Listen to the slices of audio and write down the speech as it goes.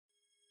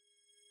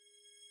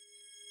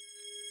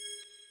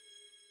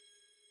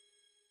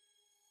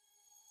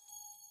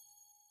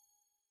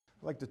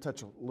I'd like to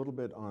touch a little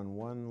bit on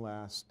one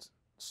last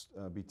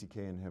BTK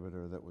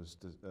inhibitor that was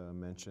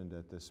mentioned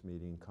at this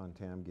meeting.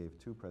 Contam gave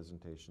two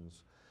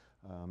presentations,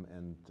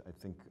 and I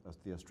think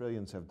the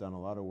Australians have done a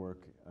lot of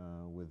work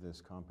with this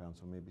compound,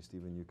 so maybe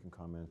Stephen, you can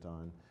comment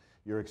on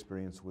your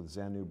experience with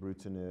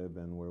Zanubrutinib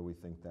and where we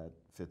think that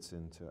fits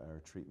into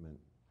our treatment.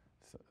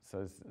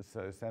 So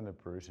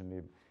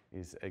Zanubrutinib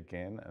is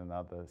again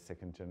another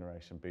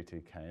second-generation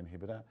BTK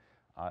inhibitor.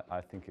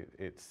 I think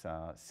it's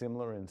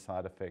similar in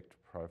side effect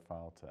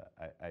profile to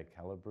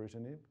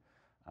acalabrutinib.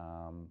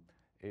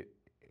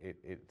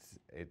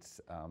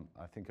 It's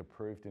I think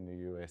approved in the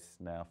US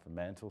now for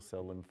mantle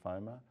cell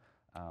lymphoma.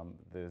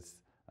 There's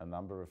a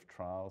number of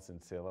trials in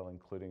CLL,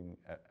 including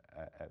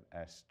at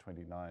ASH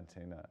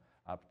 2019, an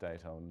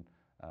update on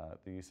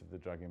the use of the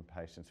drug in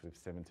patients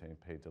with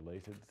 17p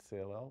deleted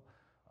CLL.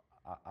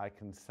 I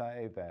can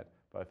say that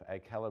both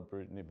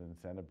acalabrutinib and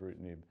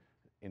zanubrutinib,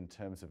 in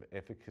terms of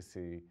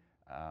efficacy,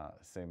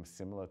 seem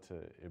similar to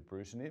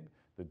ibrutinib.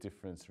 The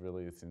difference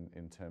really is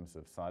in terms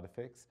of side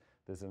effects.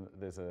 There's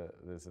a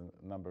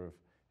number of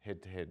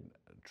head-to-head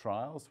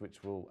trials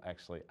which will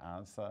actually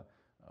answer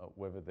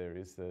whether there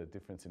is a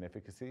difference in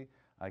efficacy.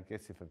 I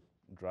guess if a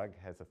drug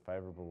has a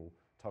favourable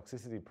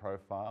toxicity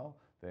profile,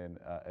 then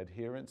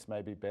adherence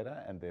may be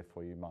better, and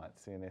therefore you might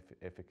see an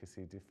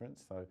efficacy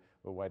difference. So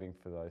we're waiting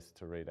for those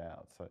to read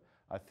out. So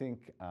I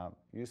think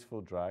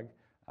useful drug.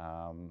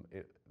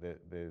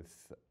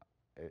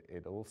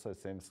 It also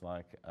seems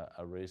like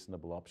a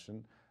reasonable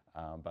option,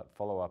 but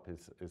follow-up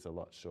is a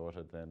lot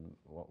shorter than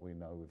what we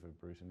know with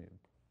ibrutinib.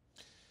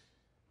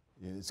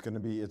 Yeah, it's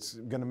going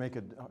to make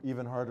it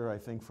even harder, I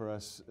think, for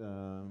us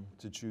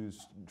to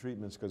choose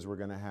treatments, because we're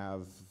going to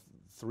have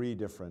 3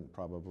 different,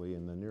 probably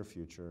in the near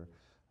future,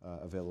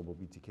 available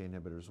BTK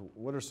inhibitors.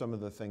 What are some of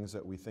the things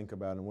that we think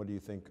about, and what do you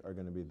think are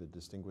going to be the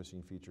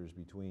distinguishing features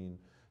between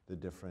the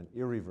different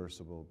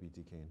irreversible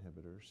BTK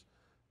inhibitors?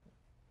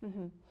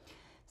 Mm-hmm.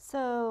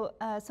 So,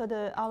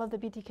 all of the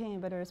BTK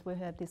inhibitors we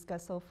have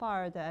discussed so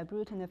far, the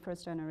ibrutinib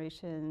first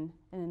generation,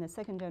 and then the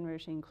second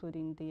generation,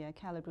 including the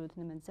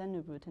acalabrutinib and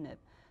zanubrutinib.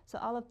 So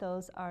all of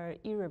those are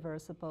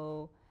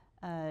irreversible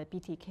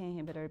BTK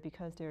inhibitor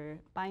because they're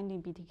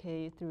binding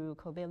BTK through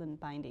covalent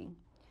binding.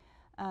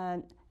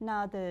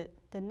 Now, the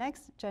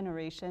next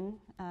generation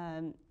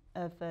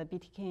of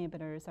BTK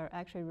inhibitors are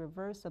actually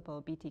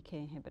reversible BTK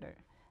inhibitor.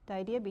 The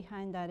idea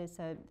behind that is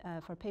that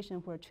for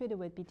patients who are treated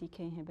with BTK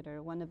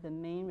inhibitor, one of the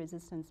main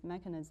resistance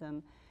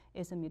mechanism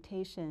is a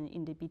mutation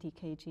in the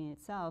BTK gene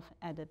itself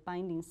at the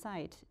binding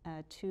site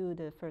to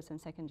the first and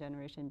second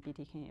generation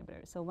BTK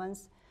inhibitor. So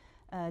once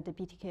the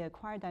BTK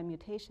acquired that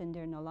mutation,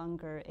 they're no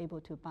longer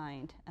able to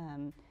bind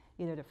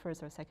either the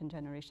first or second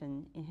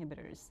generation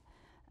inhibitors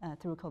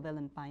through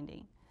covalent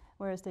binding.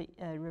 Whereas the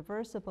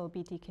reversible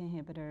BTK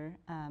inhibitor,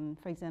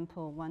 for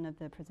example, one of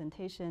the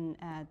presentation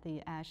at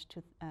the ASH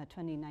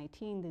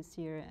 2019 this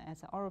year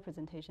as an oral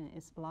presentation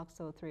is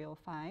LOXO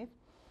 305.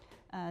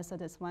 So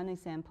that's one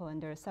example,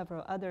 and there are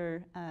several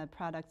other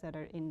products that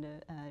are in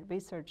the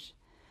research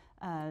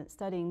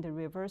studying the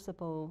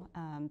reversible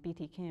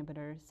BTK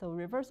inhibitor. So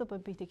reversible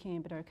BTK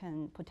inhibitor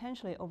can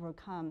potentially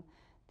overcome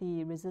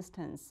the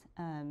resistance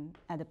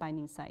at the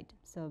binding site.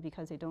 So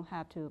because they don't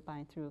have to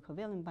bind through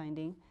covalent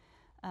binding.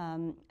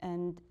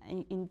 And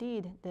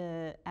indeed,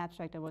 the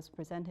abstract that was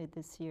presented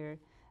this year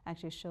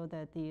actually showed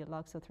that the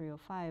LOXO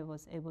 305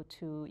 was able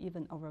to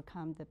even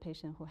overcome the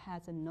patient who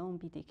has a known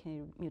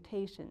BTK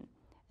mutation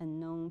and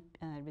known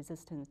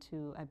resistance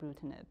to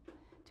ibrutinib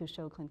to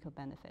show clinical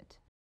benefit.